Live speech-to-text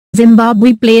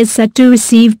Zimbabwe players set to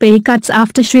receive pay cuts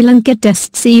after Sri Lanka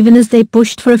Tests. Even as they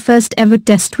pushed for a first-ever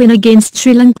Test win against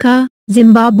Sri Lanka,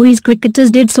 Zimbabwe's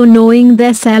cricketers did so knowing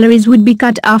their salaries would be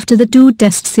cut after the two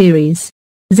Test series.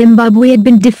 Zimbabwe had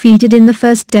been defeated in the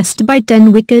first Test by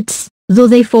 10 wickets, though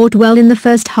they fought well in the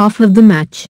first half of the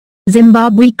match.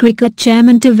 Zimbabwe cricket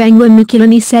chairman Tavangwa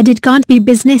Mukilani said it can't be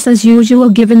business as usual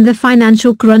given the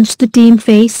financial crunch the team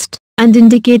faced, and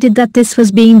indicated that this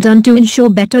was being done to ensure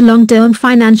better long-term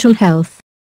financial health.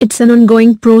 "It's an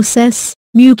ongoing process,"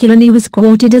 Mukilani was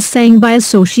quoted as saying by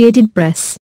Associated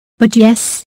Press. "But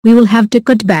yes, we will have to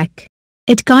cut back.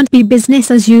 It can't be business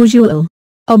as usual.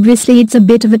 Obviously it's a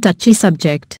bit of a touchy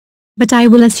subject. But I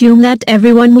will assume that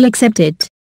everyone will accept it.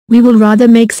 We will rather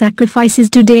make sacrifices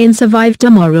today and survive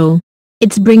tomorrow.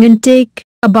 It's bring and take,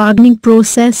 a bargaining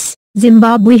process."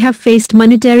 Zimbabwe have faced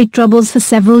monetary troubles for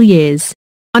several years.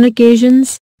 On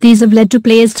occasions, these have led to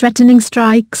players threatening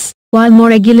strikes, while more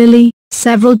regularly,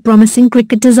 several promising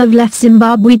cricketers have left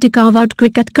Zimbabwe to carve out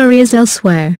cricket careers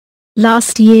elsewhere.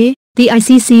 Last year, the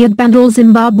ICC had banned all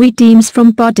Zimbabwe teams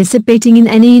from participating in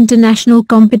any international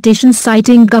competition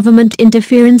citing government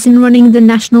interference in running the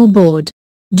national board.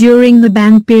 During the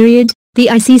ban period, the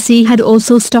ICC had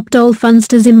also stopped all funds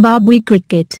to Zimbabwe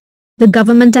cricket. The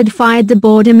government had fired the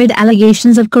board amid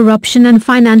allegations of corruption and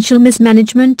financial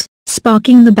mismanagement,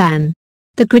 sparking the ban.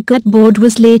 The cricket board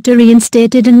was later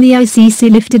reinstated and the ICC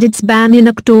lifted its ban in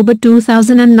October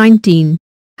 2019.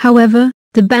 However,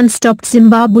 the ban stopped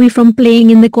Zimbabwe from playing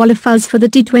in the qualifiers for the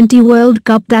T20 World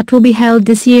Cup that will be held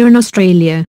this year in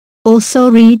Australia. Also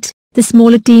read, the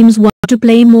smaller teams want to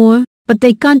play more, but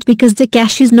they can't because the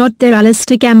cash is not there.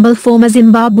 Alistair Campbell. Former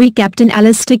Zimbabwe captain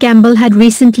Alistair Campbell had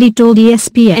recently told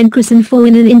ESPN Cricinfo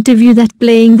in an interview that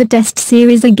playing the Test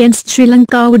series against Sri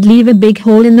Lanka would leave a big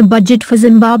hole in the budget for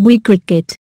Zimbabwe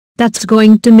cricket. "That's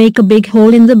going to make a big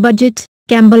hole in the budget,"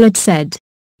 Campbell had said.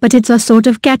 "But it's a sort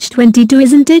of catch-22,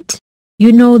 isn't it?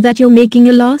 You know that you're making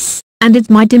a loss, and it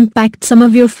might impact some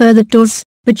of your further tours,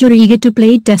 but you're eager to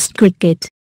play Test cricket.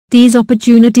 These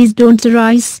opportunities don't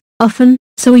arise often,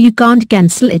 so you can't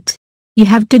cancel it. You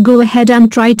have to go ahead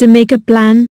and try to make a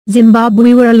plan."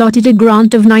 Zimbabwe were allotted a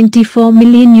grant of $94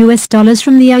 million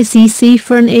from the ICC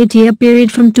for an 8-year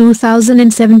period from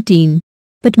 2017.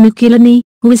 But Mukilani,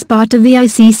 who is part of the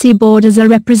ICC board as a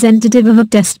representative of a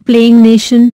Test-playing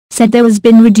nation, said there has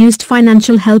been reduced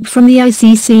financial help from the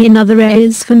ICC in other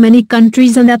areas for many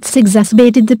countries and that's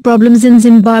exacerbated the problems in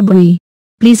Zimbabwe.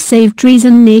 Please save trees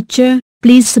and nature.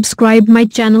 Please subscribe my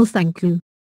channel. Thank you.